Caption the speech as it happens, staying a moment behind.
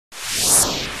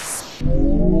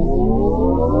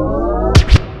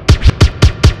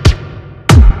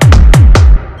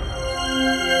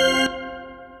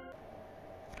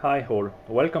Hi all,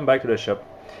 welcome back to the shop.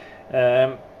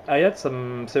 I had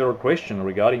several questions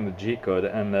regarding the G-code,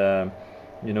 and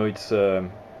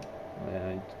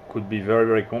it could be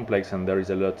very complex, and there is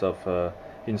a lot of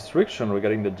instruction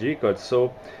regarding the G-code.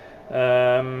 So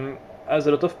as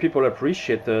a lot of people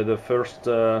appreciate the first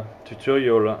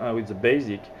tutorial with the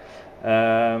basic,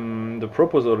 the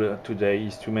proposal today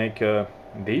is to make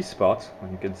this part,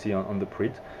 and you can see on the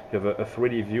print you have a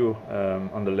 3D view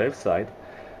on the left side,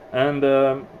 and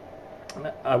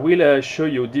I will show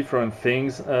you different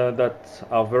things that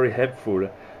are very helpful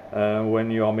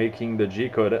when you are making the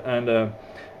G-code, and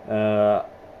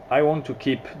I want to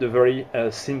keep the very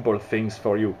simple things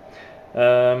for you.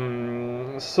 That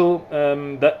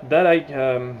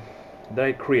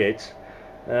I create,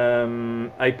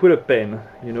 I put a pen,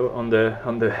 on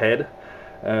the head,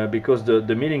 because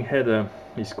the milling head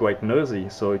is quite noisy,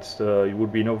 so it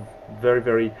would be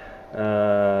very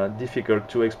difficult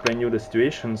to explain you the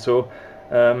situation. So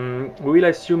we will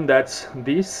assume that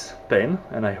this pen,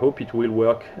 and I hope it will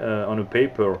work on a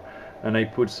paper, and I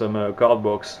put some card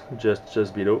box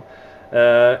just below.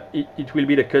 It will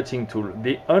be the cutting tool.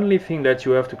 The only thing that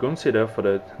you have to consider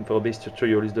for this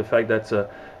tutorial is the fact that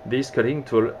this cutting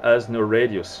tool has no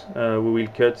radius. We will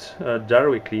cut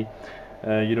directly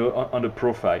on the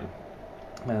profile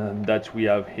that we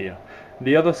have here.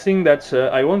 The other thing that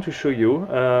I want to show you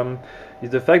is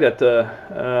the fact that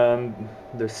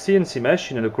the CNC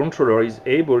machine and the controller is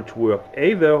able to work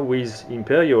either with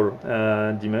imperial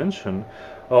dimension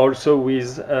or also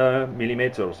with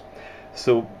millimeters.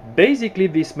 So basically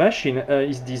this machine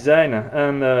is designed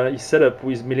and is set up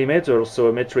with millimeters, so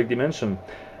a metric dimension.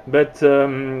 But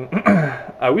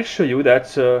I will show you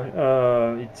that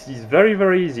it is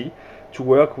very easy to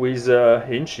work with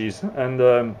inches, and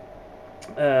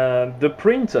the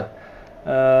print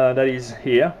that is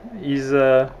here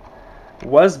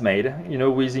was made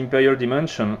with imperial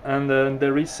dimension, and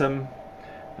there is some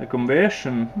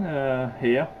conversion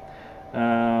here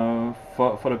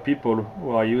for the people who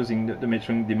are using the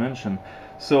metric dimension.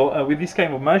 So with this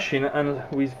kind of machine and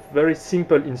with very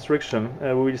simple instruction,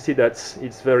 we will see that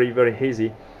it's very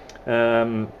easy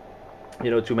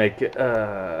to make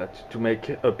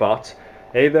a part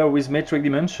either with metric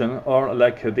dimension or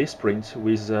like this print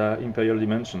with imperial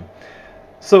dimension.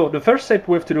 So the first step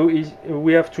we have to do is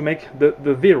we have to make the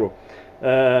zero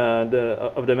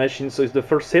of the machine. So it's the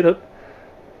first setup,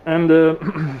 and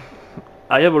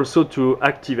I have also to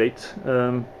activate,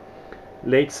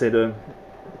 let's say, the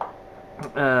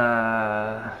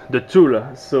tool.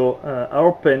 So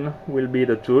our pen will be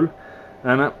the tool,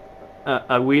 and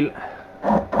I will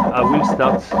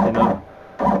start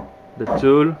the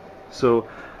tool. So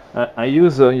I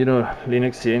use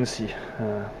Linux CNC.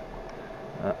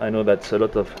 I know that a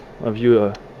lot of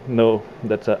you know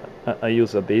that I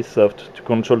use this soft to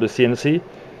control the CNC,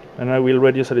 and I will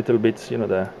reduce a little bit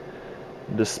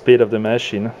the speed of the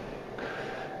machine.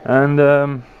 And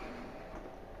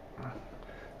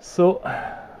so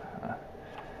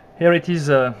here it is,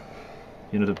 the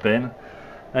pen,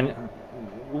 and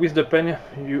with the pen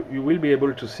you will be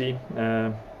able to see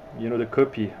the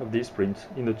copy of this print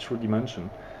in the true dimension.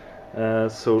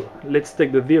 So let's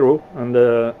take the zero, and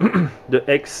the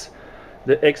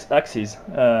x-axis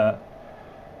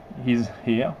is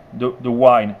here, the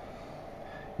y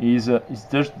is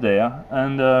just there,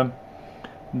 and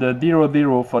the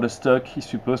 0 for the stock is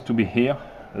supposed to be here,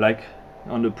 like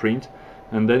on the print,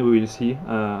 and then we will see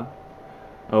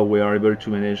how we are able to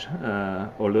manage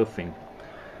all the things.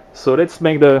 So let's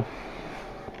make the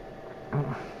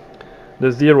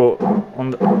 0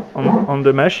 on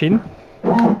the machine.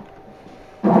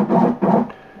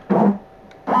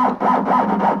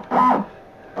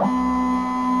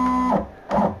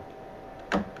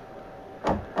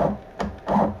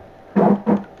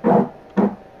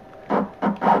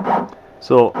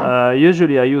 So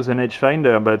usually I use an edge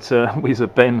finder, but with a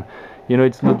pen,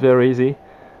 it's not very easy,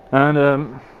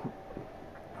 and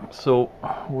so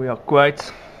we are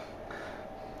quite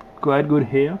good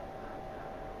here.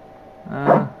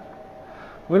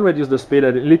 We'll reduce the speed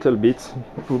a little bit.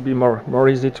 It will be more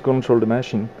easy to control the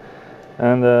machine,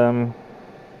 and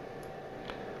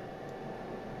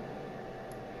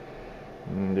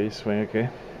this way, okay.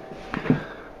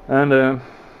 And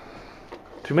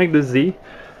to make the Z,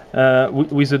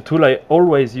 with the tool I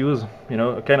always use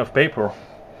a kind of paper,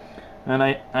 and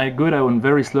I go down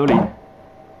very slowly.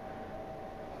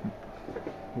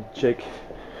 Check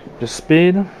the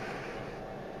speed.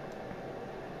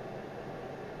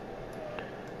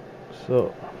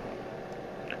 So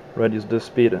reduce the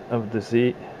speed of the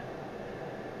Z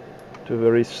to a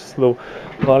very slow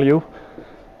value,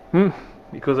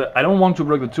 because I don't want to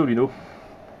break the tool,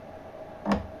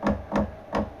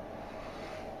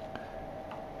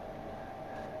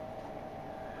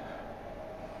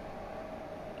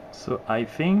 So I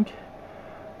think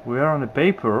we are on the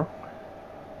paper.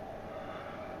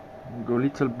 Go a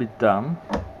little bit down,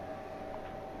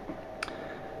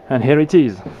 and here it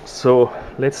is. So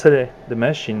let's say the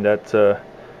machine that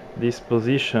this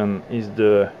position is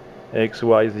the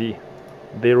XYZ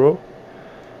 0,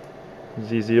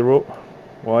 Z0,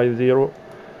 Y0,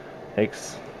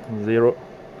 X0.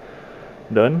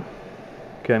 Done.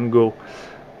 Can go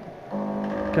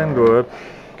up.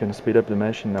 Can speed up the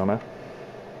machine now, man.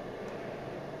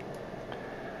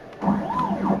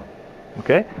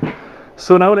 Okay.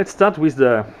 So now let's start with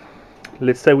the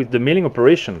milling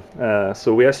operation.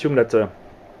 So we assume that the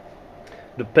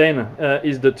pen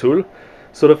is the tool.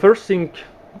 So the first thing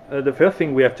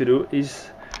we have to do is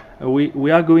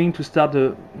we are going to start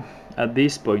at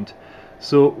this point.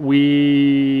 So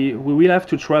we will have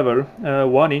to travel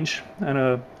 1 inch and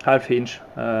a half inch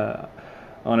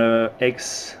on a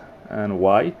X and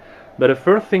Y. But the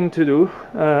first thing to do,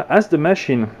 as the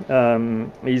machine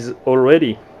is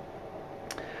already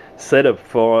set up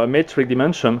for a metric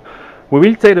dimension, we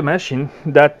will take the machine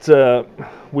that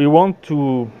we want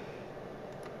to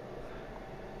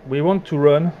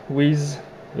run with,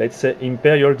 let's say,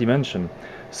 imperial dimension.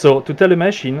 So to tell the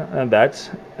machine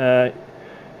that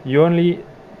you only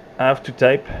have to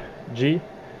type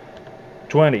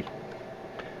G20.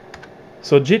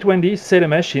 So G20 say the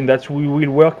machine that we will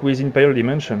work with imperial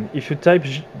dimension. If you type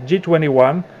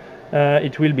G21,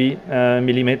 it will be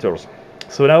millimeters.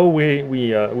 So now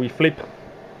we flip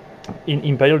in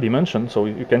imperial dimension. So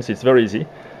you can see it's very easy.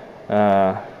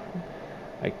 I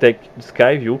take the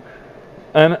sky view,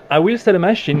 and I will set the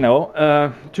machine now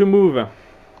to move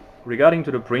regarding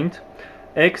to the print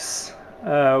X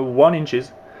 1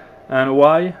 inches and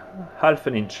Y half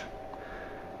an inch.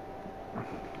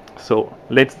 So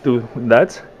let's do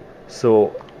that.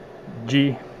 So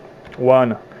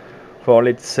G1 for,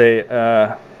 let's say,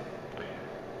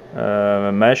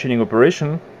 machining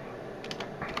operation,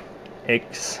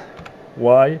 X,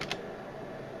 Y,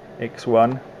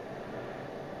 X1,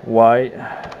 Y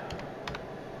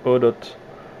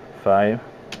 0.5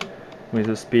 with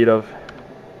a speed of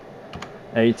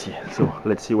 80. So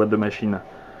let's see what the machine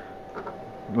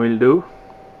will do.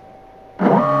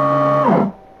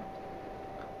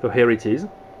 So here it is.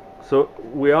 So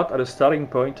we are at the starting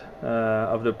point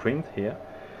of the print here.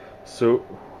 So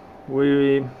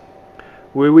we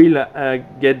will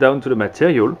get down to the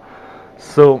material.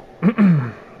 So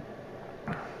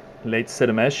let's set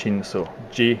a machine. So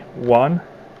G1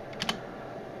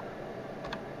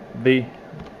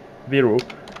 B0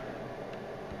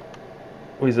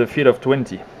 with a feet of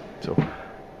 20. So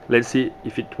let's see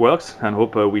if it works, and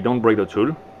hope we don't break the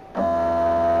tool.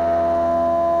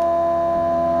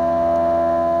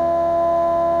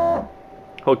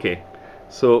 Okay,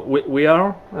 so we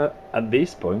are at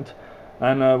this point,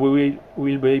 and we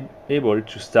will be able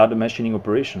to start the machining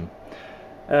operation.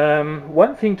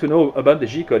 One thing to know about the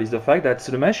G-code is the fact that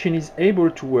the machine is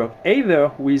able to work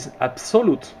either with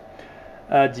absolute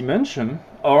dimension,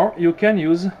 or you can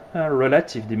use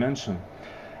relative dimension.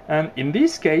 And in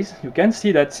this case, you can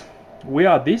see that we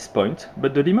are at this point,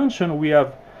 but the dimension we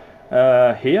have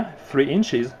here, 3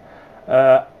 inches,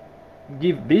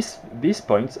 give this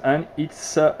point, and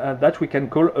it's that we can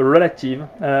call a relative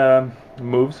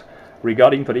moves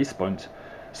regarding to this point.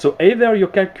 So either you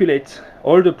calculate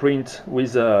all the print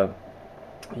with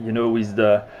with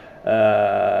the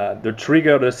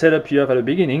trigger, the setup you have at the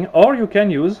beginning, or you can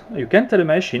tell the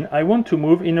machine, I want to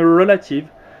move in a relative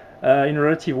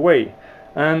way.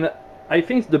 And I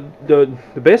think the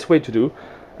best way to do,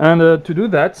 and to do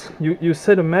that, you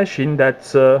set a machine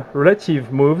that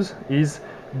relative moves is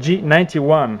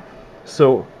G91.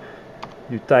 So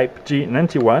you type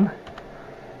G91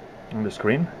 on the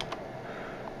screen,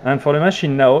 and for the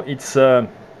machine now it's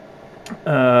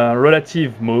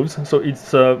relative moves, so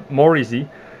it's more easy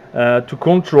to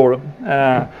control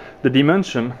the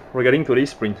dimension regarding to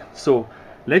this print. So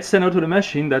let's say now to the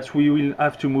machine that we will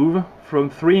have to move from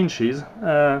 3 inches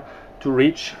to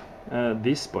reach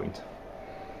this point.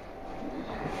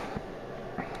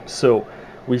 So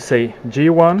we say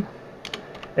G1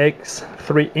 X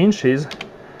 3 inches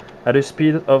at a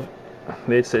speed of,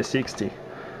 let's say, 60.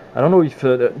 I don't know if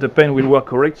the pen will work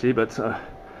correctly, but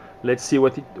let's see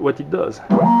what it does.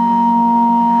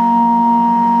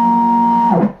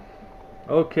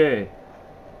 Okay,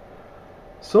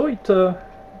 so it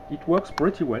works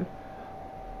pretty well.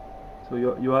 So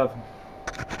you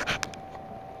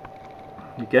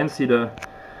can see the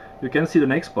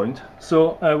next point.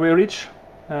 So we reach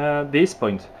this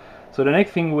point. So the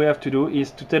next thing we have to do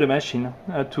is to tell the machine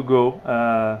to go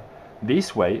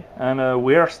this way, and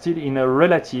we are still in a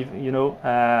relative,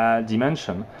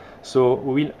 dimension. So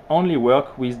we will only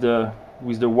work with the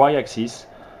y-axis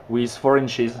with 4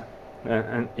 inches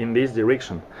and in this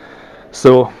direction.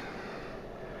 So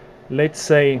let's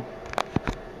say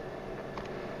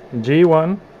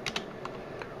G1,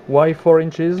 y 4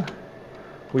 inches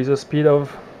with a speed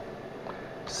of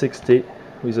 60,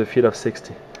 with a feet of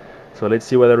 60. So let's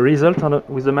see what the result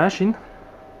with the machine.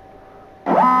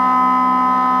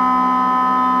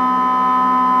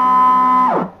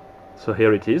 So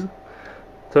here it is.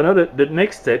 So now the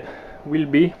next step will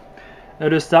be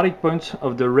the starting point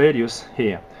of the radius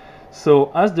here.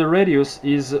 So as the radius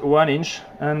is 1 inch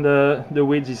and the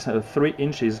width is 3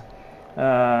 inches,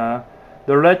 the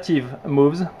relative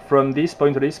moves from this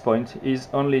point to this point is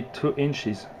only 2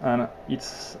 inches, and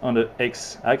it's on the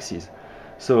x-axis.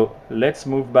 So let's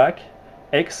move back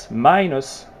x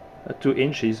minus 2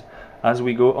 inches as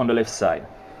we go on the left side.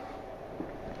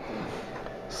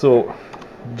 So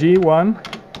G1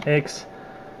 x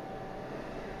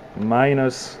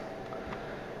minus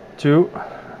 2,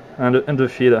 and the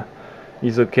feed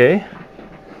is okay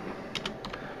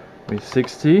with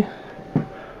 60.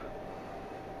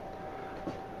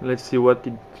 Let's see what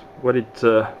it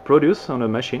produces on the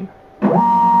machine.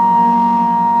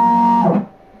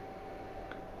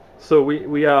 So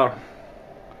we are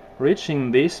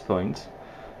reaching this point,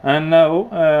 and now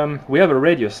we have a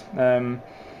radius.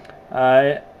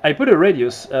 I put a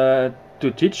radius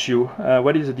to teach you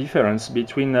what is the difference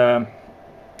between the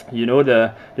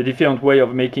different way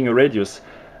of making a radius,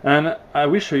 and I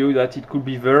will show you that it could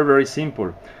be very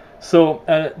simple. So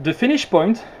the finish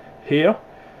point here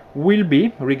will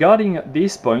be, regarding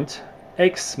this point,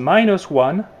 x minus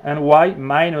 1 and y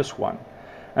minus 1,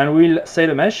 and we'll say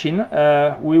the machine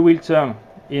we will turn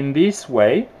in this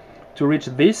way to reach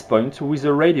this point with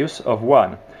a radius of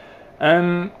 1.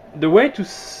 And the way to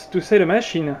say the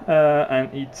machine, and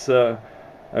it's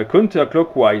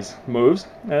counterclockwise moves,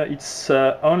 it's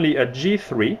only a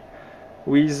G3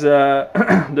 with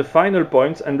the final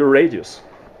point and the radius.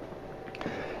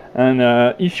 And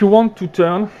if you want to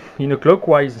turn in a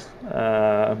clockwise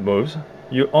moves,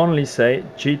 you only say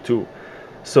G2.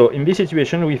 So in this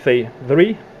situation we say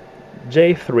 3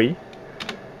 J3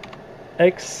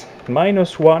 x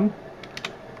minus 1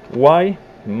 y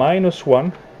minus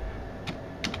 1,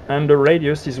 and the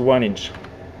radius is 1 inch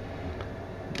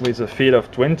with a feed of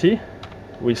 20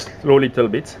 with slow little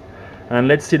bits. And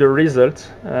let's see the result.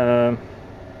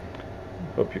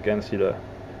 Hope you can see the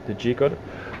G code.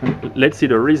 Let's see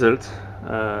the result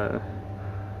on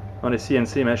a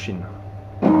CNC machine.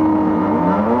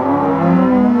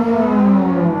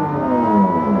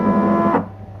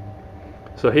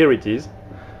 So here it is.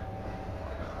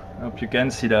 Hope you can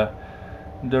see the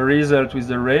result with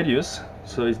the radius.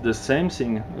 So it's the same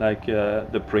thing like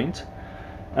the print.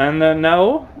 And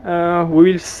now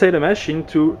we will set the machine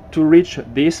to reach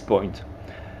this point.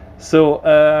 So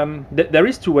there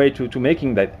is two ways to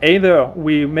making that. Either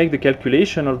we make the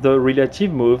calculation of the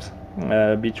relative moves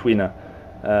between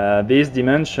this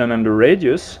dimension and the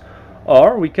radius,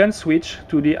 or we can switch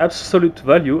to the absolute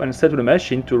value and set the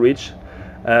machine to reach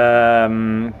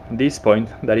this point,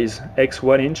 that is x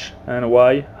 1 inch and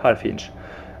y ½ inch.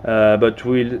 But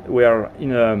we are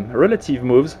in relative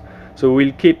moves, so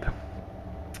we'll keep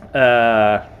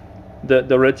the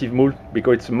relative move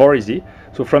because it's more easy.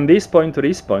 So from this point to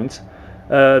this point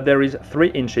there is 3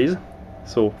 inches,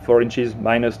 so 4 inches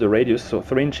minus the radius, so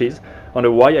 3 inches on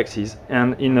the y-axis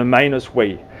and in a minus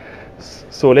way.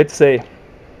 So let's say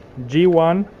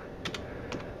G1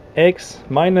 x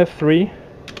minus 3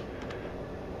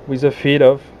 with a feed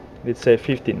of, let's say,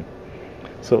 15.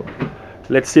 So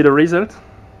let's see the result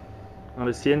on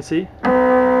the CNC.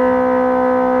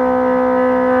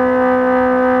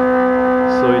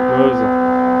 So it moves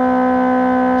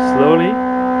slowly.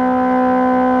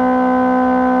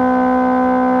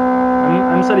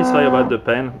 I'm satisfied about the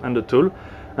pen and the tool.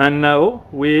 And now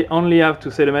we only have to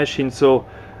set the machine, so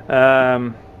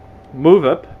move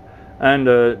up, and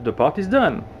the part is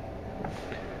done.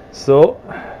 So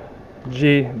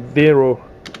G0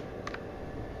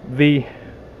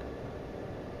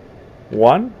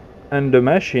 V1, and the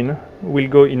machine will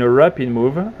go in a rapid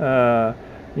move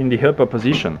in the upper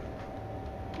position.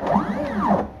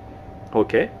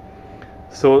 Okay,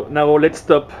 so now let's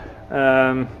stop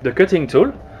the cutting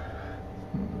tool.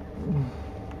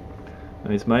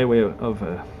 And it's my way of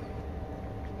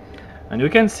and you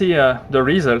can see the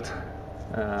result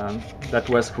that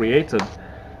was created,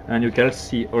 and you can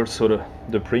see also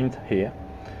the print here.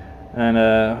 And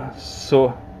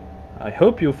so I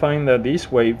hope you find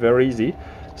this way very easy.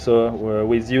 So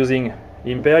with using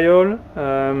imperial,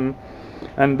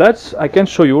 and that I can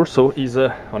show you also is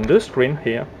on the screen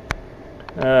here.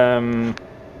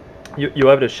 You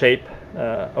have the shape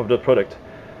of the product.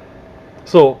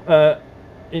 So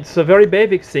it's a very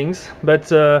basic things,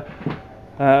 but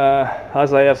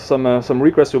as I have some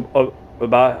requests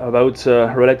about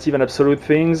relative and absolute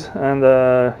things, and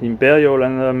imperial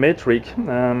and metric,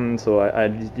 so I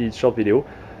did short video.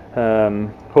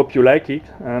 Hope you like it,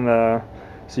 and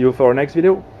see you for our next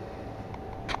video.